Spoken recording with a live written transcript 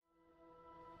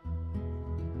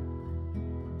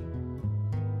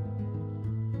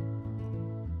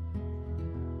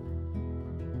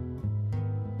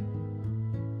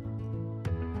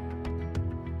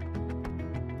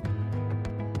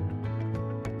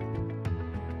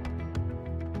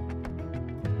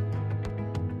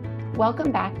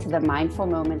Welcome back to the Mindful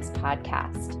Moments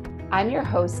podcast. I'm your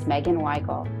host, Megan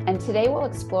Weigel, and today we'll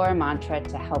explore a mantra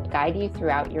to help guide you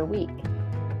throughout your week.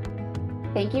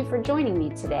 Thank you for joining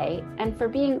me today and for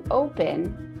being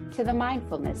open to the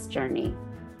mindfulness journey.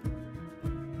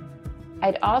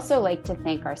 I'd also like to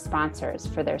thank our sponsors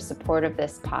for their support of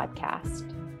this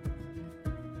podcast.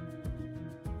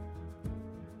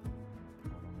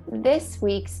 This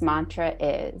week's mantra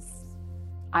is,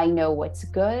 I know what's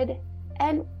good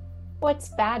and what's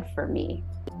bad for me.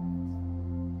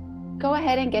 Go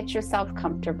ahead and get yourself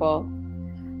comfortable.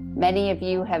 Many of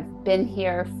you have been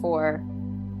here for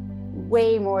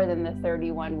way more than the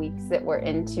 31 weeks that we're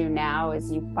into now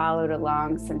as you followed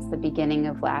along since the beginning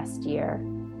of last year.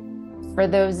 For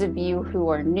those of you who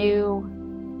are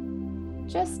new,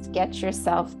 just get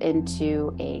yourself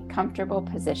into a comfortable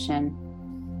position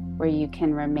where you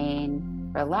can remain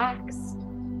relaxed,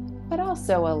 but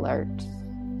also alert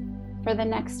for the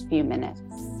next few minutes.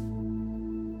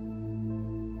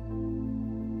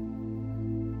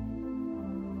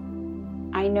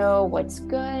 I know what's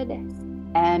good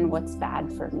and what's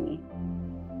bad for me.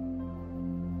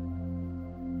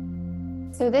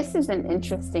 So this is an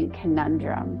interesting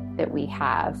conundrum that we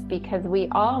have because we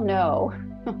all know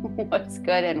what's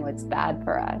good and what's bad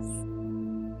for us.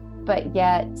 But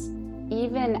yet,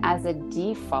 even as a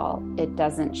default, it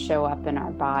doesn't show up in our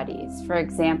bodies. For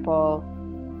example,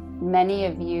 many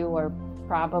of you are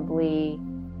probably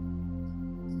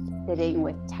sitting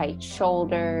with tight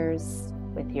shoulders,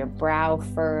 with your brow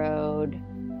furrowed.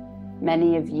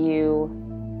 Many of you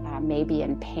may be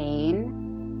in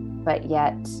pain, but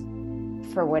yet,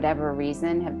 for whatever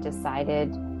reason, have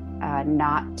decided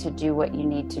not to do what you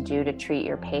need to do to treat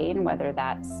your pain, whether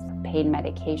that's pain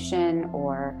medication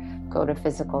or go to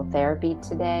physical therapy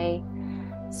today.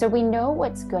 So we know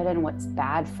what's good and what's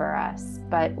bad for us,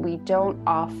 but we don't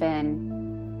often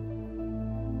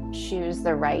choose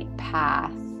the right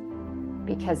path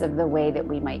because of the way that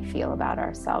we might feel about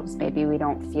ourselves. Maybe we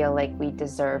don't feel like we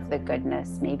deserve the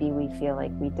goodness. Maybe we feel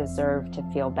like we deserve to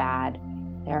feel bad.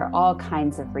 There are all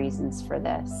kinds of reasons for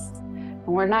this. And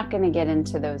we're not going to get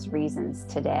into those reasons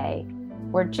today.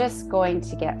 We're just going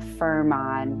to get firm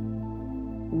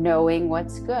on knowing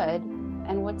what's good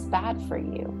and what's bad for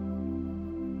you.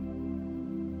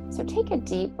 So take a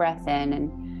deep breath in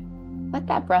and let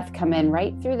that breath come in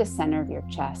right through the center of your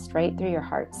chest, right through your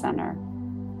heart center.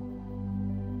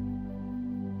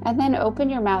 And then open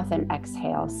your mouth and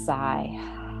exhale, sigh.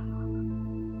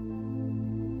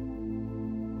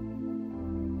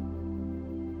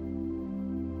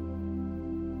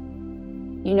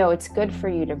 You know, it's good for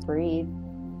you to breathe.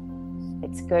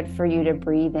 It's good for you to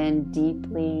breathe in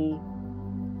deeply,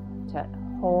 to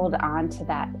hold on to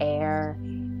that air.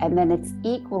 And then it's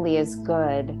equally as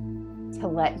good to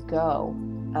let go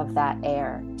of that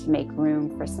air, to make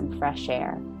room for some fresh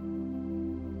air.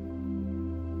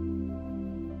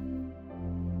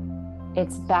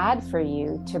 It's bad for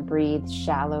you to breathe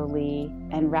shallowly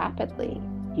and rapidly.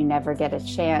 You never get a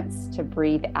chance to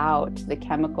breathe out the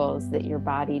chemicals that your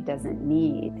body doesn't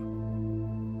need.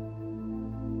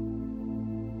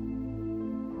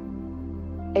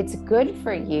 It's good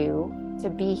for you to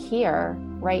be here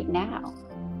right now.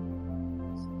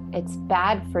 It's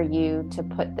bad for you to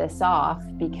put this off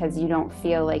because you don't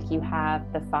feel like you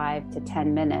have the 5 to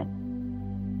 10 minutes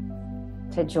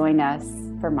to join us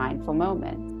for mindful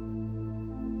moments.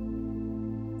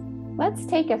 Let's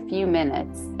take a few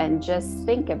minutes and just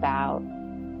think about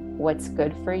what's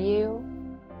good for you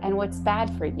and what's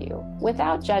bad for you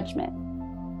without judgment.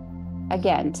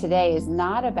 Again, today is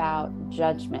not about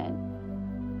judgment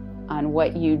on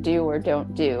what you do or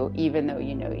don't do, even though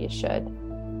you know you should.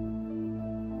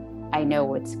 I know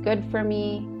what's good for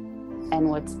me and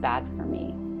what's bad for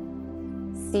me.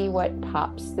 See what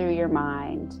pops through your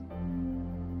mind.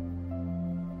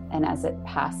 And as it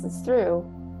passes through,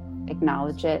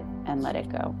 acknowledge it and let it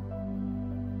go.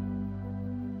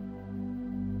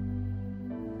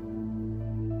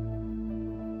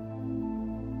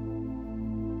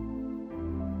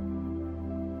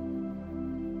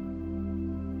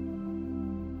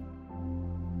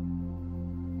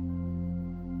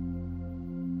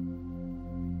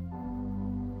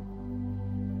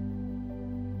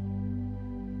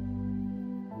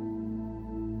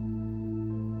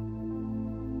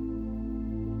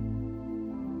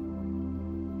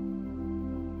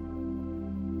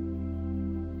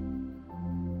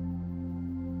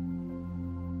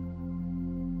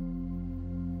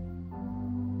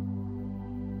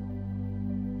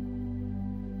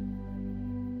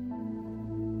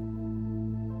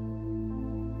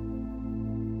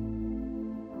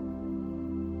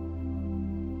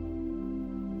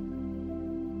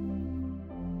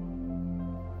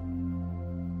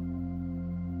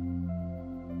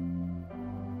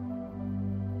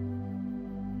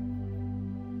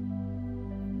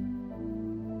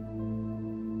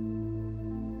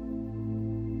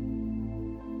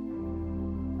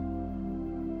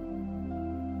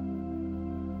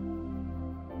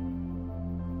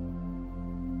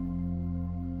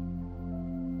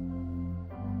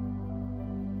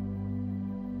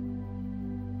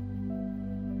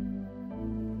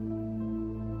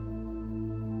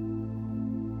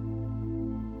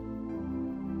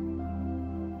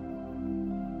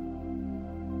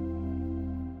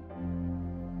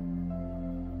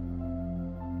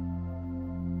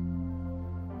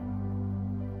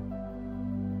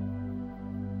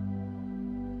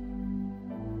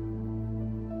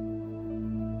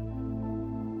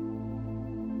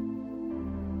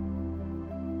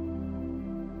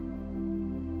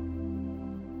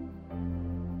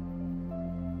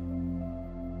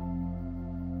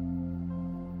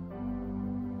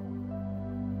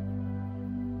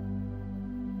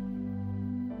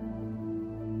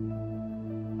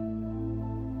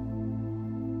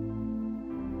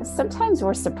 Sometimes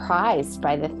we're surprised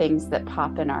by the things that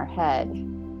pop in our head.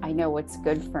 I know what's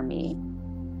good for me.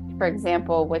 For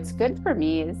example, what's good for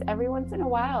me is every once in a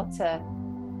while to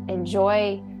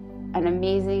enjoy an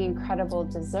amazing, incredible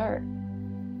dessert.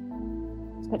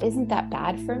 But isn't that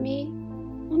bad for me?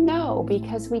 Well, no,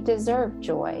 because we deserve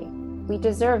joy. We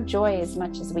deserve joy as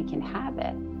much as we can have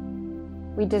it.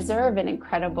 We deserve an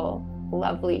incredible,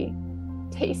 lovely,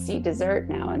 tasty dessert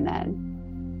now and then.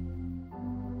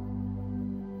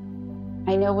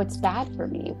 I know what's bad for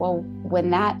me. Well, when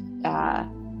that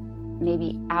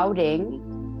maybe outing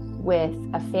with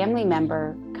a family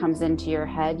member comes into your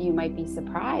head, you might be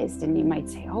surprised and you might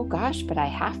say, oh gosh, but I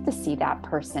have to see that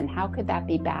person. How could that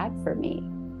be bad for me?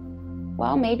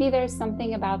 Well, maybe there's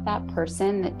something about that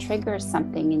person that triggers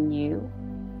something in you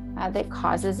that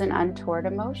causes an untoward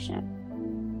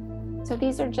emotion. So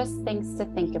these are just things to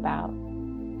think about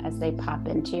as they pop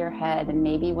into your head. And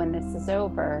maybe when this is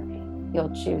over,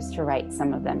 you'll choose to write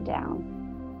some of them down.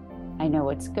 I know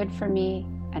what's good for me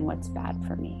and what's bad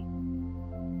for me.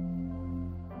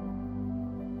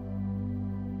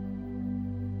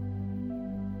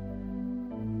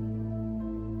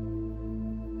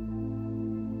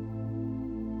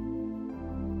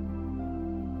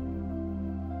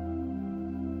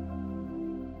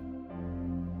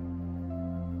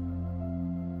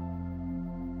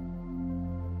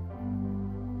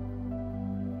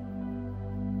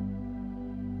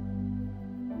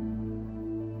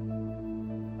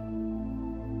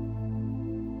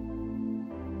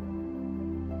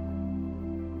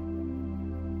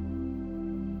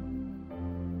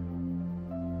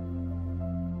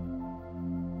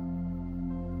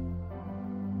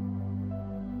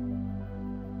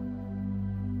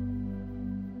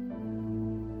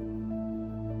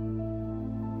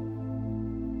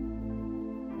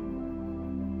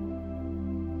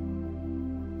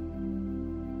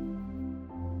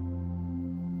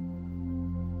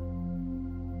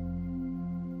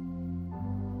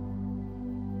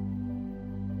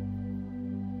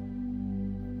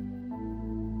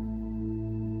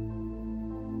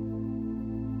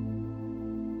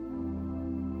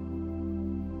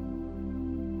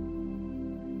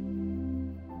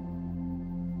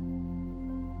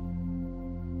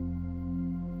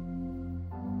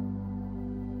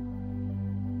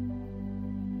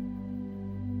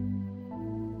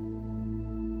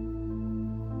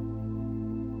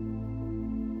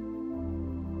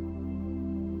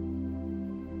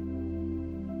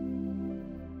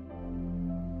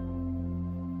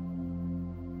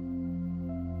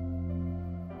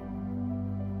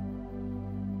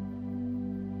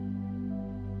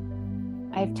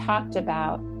 I've talked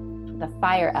about the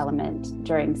fire element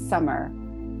during summer,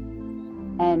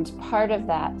 and part of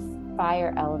that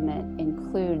fire element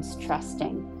includes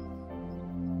trusting.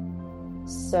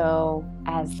 So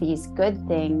as these good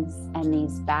things and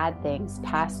these bad things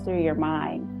pass through your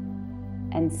mind,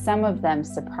 and some of them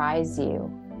surprise you,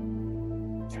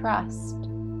 trust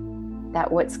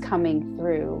that what's coming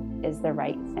through is the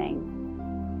right thing.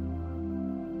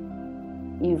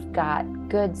 You've got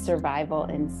good survival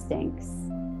instincts.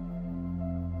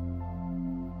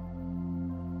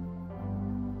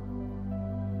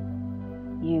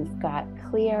 You've got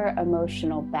clear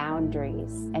emotional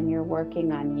boundaries and you're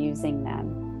working on using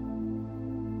them.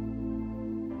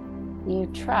 You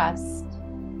trust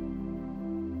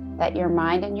that your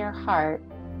mind and your heart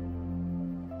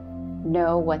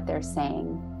know what they're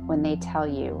saying when they tell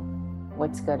you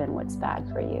what's good and what's bad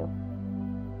for you.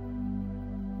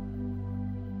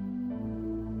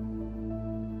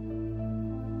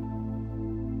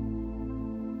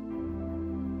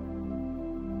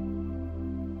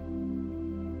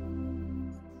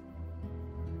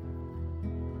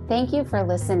 Thank you for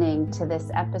listening to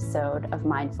this episode of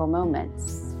Mindful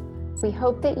Moments. We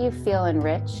hope that you feel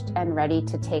enriched and ready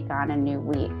to take on a new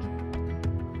week.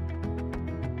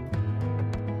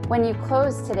 When you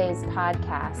close today's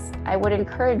podcast, I would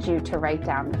encourage you to write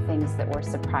down the things that were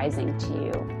surprising to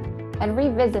you and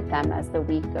revisit them as the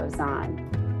week goes on.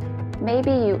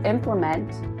 Maybe you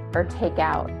implement or take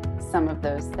out some of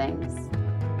those things.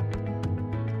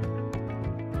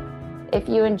 If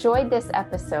you enjoyed this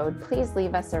episode, please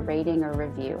leave us a rating or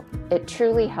review. It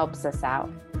truly helps us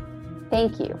out.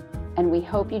 Thank you, and we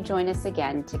hope you join us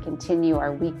again to continue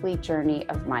our weekly journey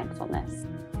of mindfulness.